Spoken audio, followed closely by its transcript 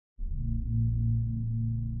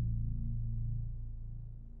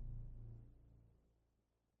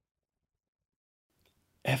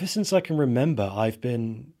Ever since I can remember, I've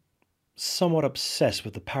been somewhat obsessed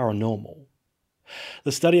with the paranormal.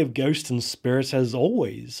 The study of ghosts and spirits has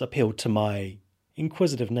always appealed to my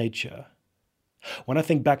inquisitive nature. When I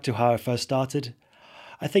think back to how I first started,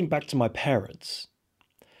 I think back to my parents.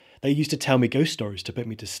 They used to tell me ghost stories to put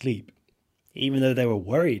me to sleep. Even though they were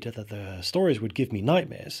worried that the stories would give me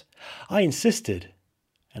nightmares, I insisted,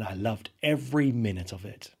 and I loved every minute of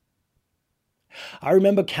it. I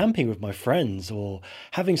remember camping with my friends or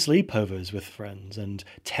having sleepovers with friends and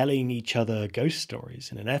telling each other ghost stories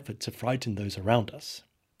in an effort to frighten those around us.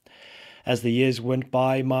 As the years went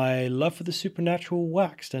by, my love for the supernatural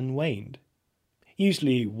waxed and waned.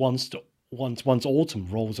 Usually, once autumn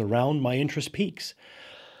rolls around, my interest peaks.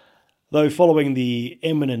 Though following the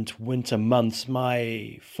imminent winter months,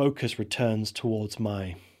 my focus returns towards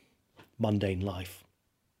my mundane life.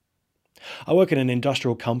 I work in an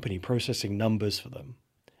industrial company processing numbers for them.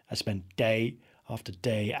 I spend day after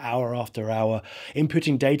day, hour after hour,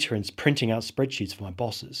 inputting data and printing out spreadsheets for my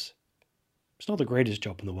bosses. It's not the greatest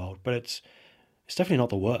job in the world, but it's definitely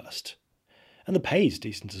not the worst. And the pay is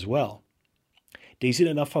decent as well. Decent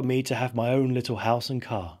enough for me to have my own little house and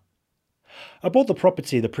car. I bought the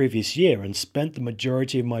property the previous year and spent the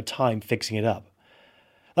majority of my time fixing it up.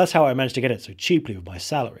 That's how I managed to get it so cheaply with my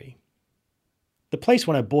salary. The place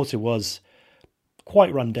when I bought it was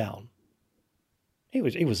quite run down. It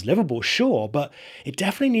was livable, sure, but it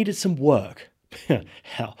definitely needed some work.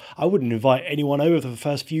 Hell, I wouldn't invite anyone over for the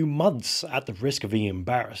first few months at the risk of being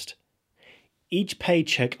embarrassed. Each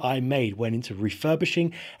paycheck I made went into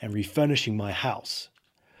refurbishing and refurnishing my house.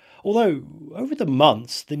 Although, over the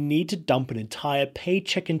months, the need to dump an entire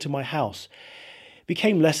paycheck into my house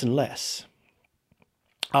became less and less.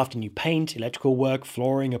 After new paint, electrical work,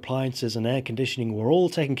 flooring, appliances, and air conditioning were all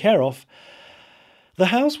taken care of, the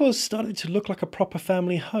house was starting to look like a proper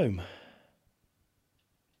family home.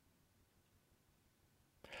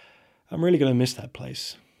 I'm really going to miss that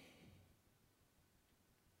place.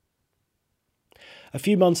 A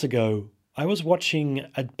few months ago, I was watching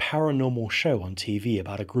a paranormal show on TV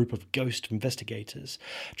about a group of ghost investigators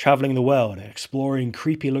traveling the world and exploring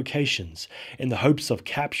creepy locations in the hopes of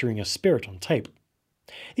capturing a spirit on tape.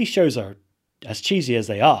 These shows are, as cheesy as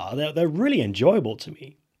they are, they're really enjoyable to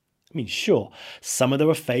me. I mean, sure, some of them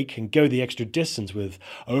are fake and go the extra distance with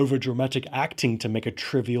over-dramatic acting to make a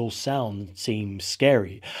trivial sound seem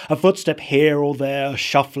scary. A footstep here or there, a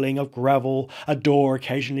shuffling of gravel, a door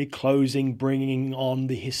occasionally closing, bringing on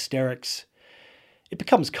the hysterics. It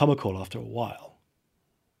becomes comical after a while.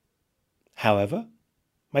 However,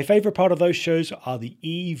 my favourite part of those shows are the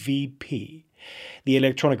EVP, the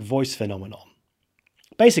electronic voice phenomenon.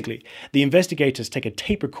 Basically, the investigators take a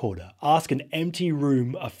tape recorder, ask an empty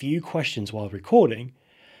room a few questions while recording,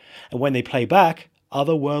 and when they play back,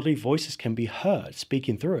 otherworldly voices can be heard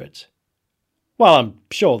speaking through it. While I'm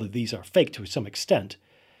sure that these are fake to some extent,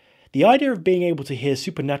 the idea of being able to hear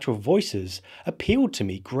supernatural voices appealed to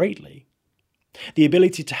me greatly. The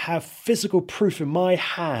ability to have physical proof in my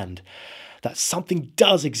hand that something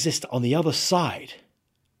does exist on the other side.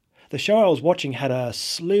 The show I was watching had a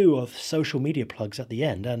slew of social media plugs at the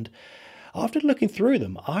end, and after looking through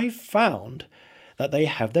them, I found that they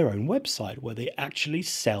have their own website where they actually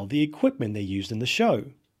sell the equipment they used in the show.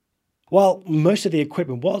 While most of the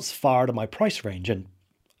equipment was far out of my price range, and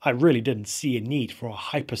I really didn't see a need for a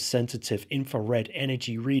hypersensitive infrared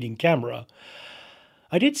energy reading camera,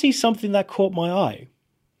 I did see something that caught my eye.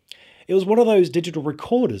 It was one of those digital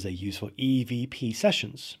recorders they use for EVP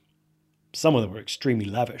sessions. Some of them were extremely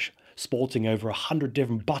lavish, sporting over 100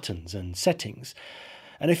 different buttons and settings,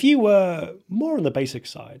 and a few were more on the basic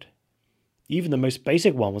side. Even the most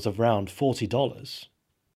basic one was around $40.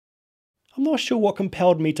 I'm not sure what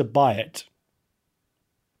compelled me to buy it.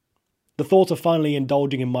 The thought of finally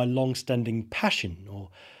indulging in my long-standing passion,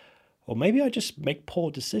 or maybe I just make poor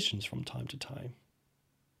decisions from time to time.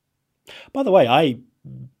 By the way,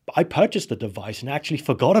 I purchased the device and actually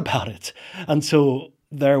forgot about it until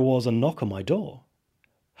there was a knock on my door.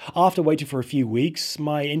 After waiting for a few weeks,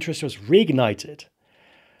 my interest was reignited.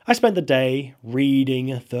 I spent the day reading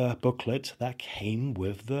the booklet that came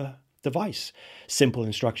with the device, simple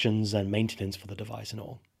instructions and maintenance for the device and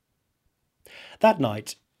all. That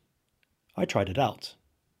night, I tried it out.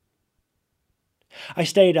 I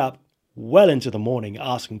stayed up well into the morning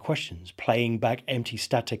asking questions, playing back empty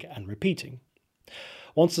static and repeating.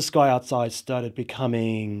 Once the sky outside started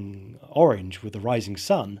becoming orange with the rising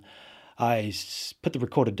sun, I put the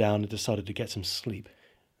recorder down and decided to get some sleep.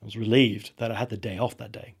 I was relieved that I had the day off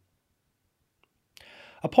that day.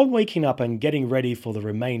 Upon waking up and getting ready for the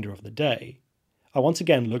remainder of the day, I once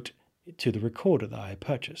again looked to the recorder that I had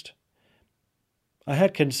purchased. I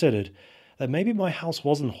had considered that maybe my house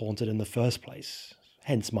wasn't haunted in the first place,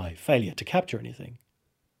 hence my failure to capture anything.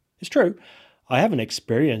 It's true, I haven't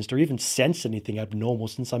experienced or even sensed anything abnormal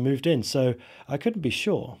since I moved in, so I couldn't be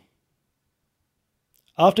sure.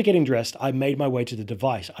 After getting dressed, I made my way to the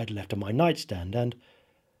device I'd left on my nightstand, and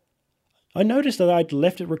I noticed that I'd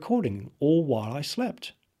left it recording all while I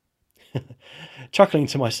slept. Chuckling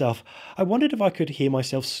to myself, I wondered if I could hear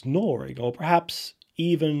myself snoring or perhaps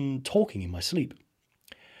even talking in my sleep.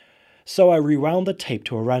 So I rewound the tape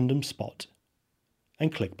to a random spot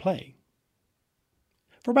and clicked play.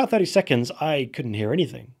 For about 30 seconds, I couldn't hear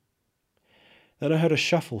anything. Then I heard a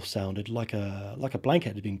shuffle sounded like a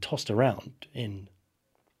blanket had been tossed around. In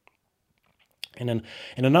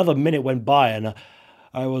another minute went by, and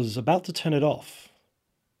I was about to turn it off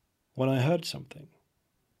when I heard something.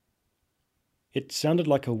 It sounded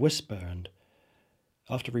like a whisper, and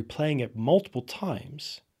after replaying it multiple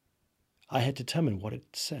times, I had determined what it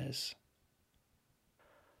says.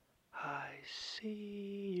 I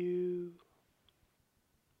see you.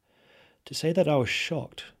 To say that I was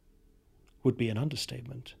shocked would be an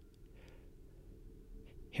understatement.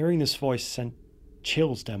 Hearing this voice sent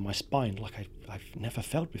chills down my spine like I've never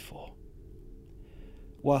felt before.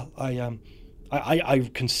 Well, I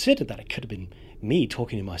considered that it could have been me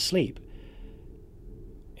talking in my sleep.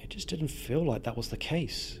 It just didn't feel like that was the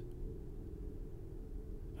case.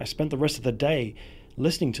 I spent the rest of the day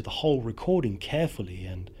listening to the whole recording carefully,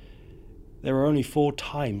 and there were only 4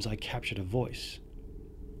 times I captured a voice.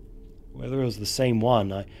 Whether it was the same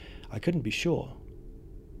one, I couldn't be sure.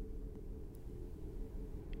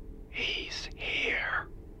 He's here.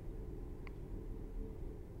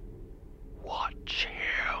 Watch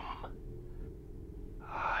him.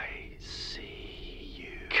 I see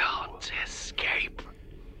you. Can't escape.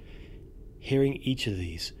 Hearing each of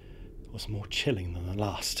these was more chilling than the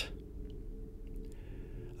last.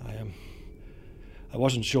 I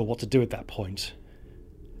wasn't sure what to do at that point.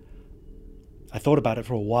 I thought about it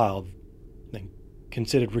for a while, then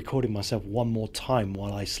considered recording myself one more time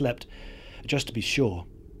while I slept, just to be sure.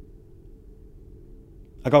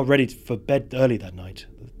 I got ready for bed early that night.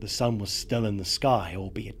 The sun was still in the sky,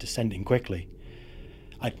 albeit descending quickly.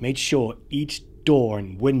 I'd made sure each door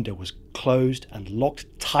and window was closed and locked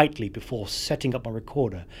tightly before setting up my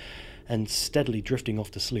recorder and steadily drifting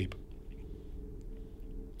off to sleep.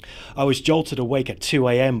 I was jolted awake at 2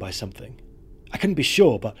 a.m. by something. I couldn't be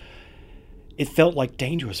sure, but it felt like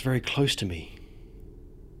danger was very close to me.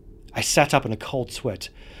 I sat up in a cold sweat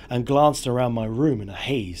and glanced around my room in a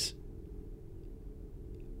haze.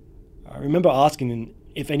 I remember asking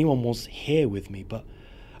if anyone was here with me, but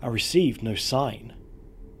I received no sign.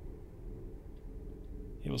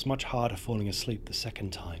 It was much harder falling asleep the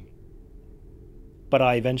second time, but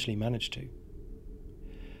I eventually managed to.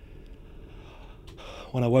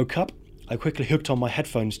 When I woke up, I quickly hooked on my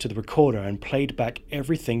headphones to the recorder and played back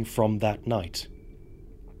everything from that night.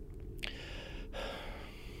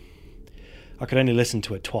 I could only listen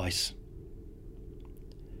to it twice.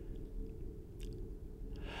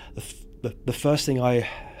 The first thing I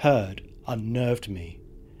heard unnerved me.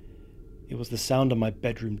 It was the sound of my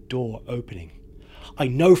bedroom door opening. I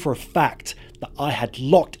know for a fact that I had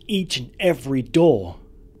locked each and every door.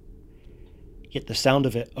 Yet the sound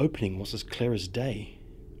of it opening was as clear as day.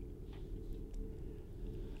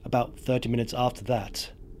 About 30 minutes after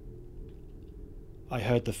that, I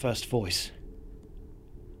heard the first voice.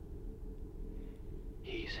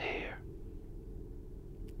 He's here.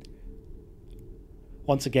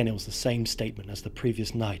 Once again, it was the same statement as the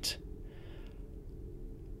previous night.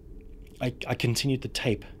 I continued the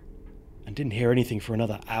tape and didn't hear anything for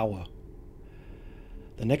another hour.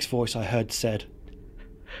 The next voice I heard said,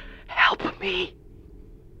 "Help me."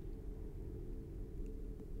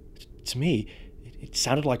 To me, it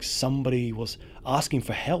sounded like somebody was asking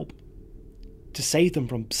for help, to save them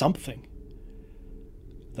from something,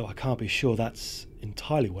 though I can't be sure that's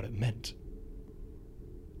entirely what it meant.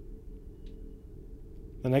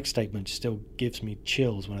 The next statement still gives me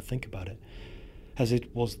chills when I think about it, as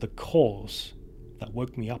it was the cause that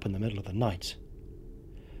woke me up in the middle of the night.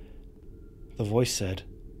 The voice said,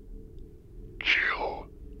 "Kill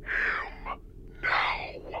him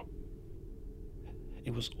now."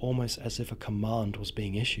 It was almost as if a command was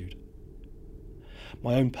being issued.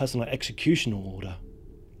 My own personal execution order.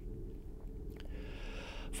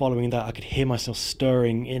 Following that, I could hear myself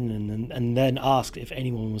stirring in and then asked if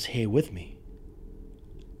anyone was here with me.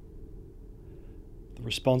 The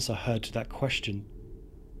response I heard to that question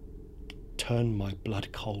turned my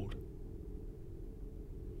blood cold.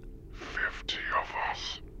 50 of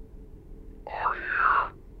us are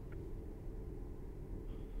here.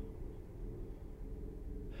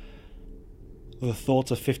 The thought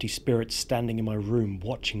of 50 spirits standing in my room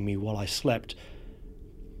watching me while I slept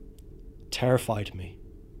terrified me.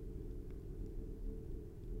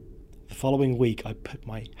 The following week, I put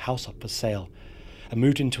my house up for sale and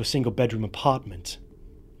moved into a single-bedroom apartment.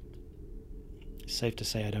 It's safe to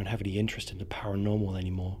say I don't have any interest in the paranormal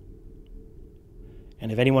anymore.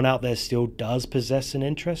 And if anyone out there still does possess an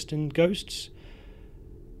interest in ghosts,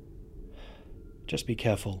 just be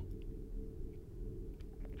careful.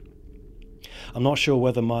 I'm not sure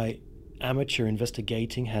whether my amateur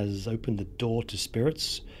investigating has opened the door to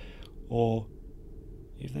spirits, or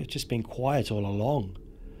if they've just been quiet all along,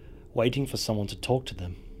 waiting for someone to talk to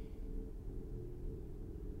them.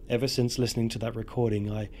 Ever since listening to that recording,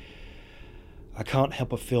 I can't help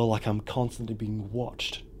but feel like I'm constantly being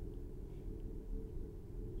watched,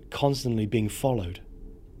 constantly being followed.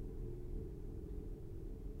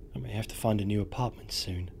 I may have to find a new apartment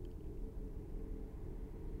soon,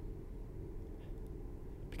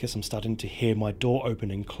 because I'm starting to hear my door open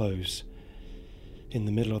and close in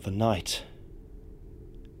the middle of the night.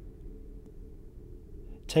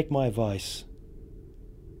 Take my advice.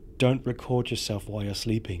 Don't record yourself while you're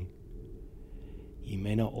sleeping. You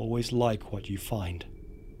may not always like what you find.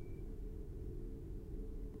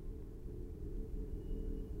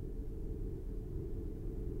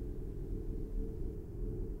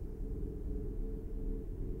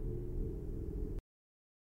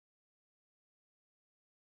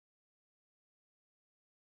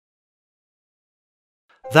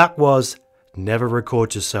 That was Never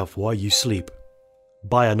Record Yourself While You Sleep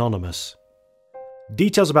by Anonymous.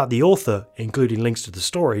 Details about the author, including links to the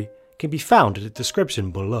story, can be found in the description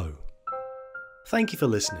below. Thank you for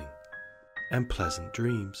listening, and pleasant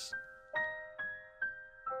dreams.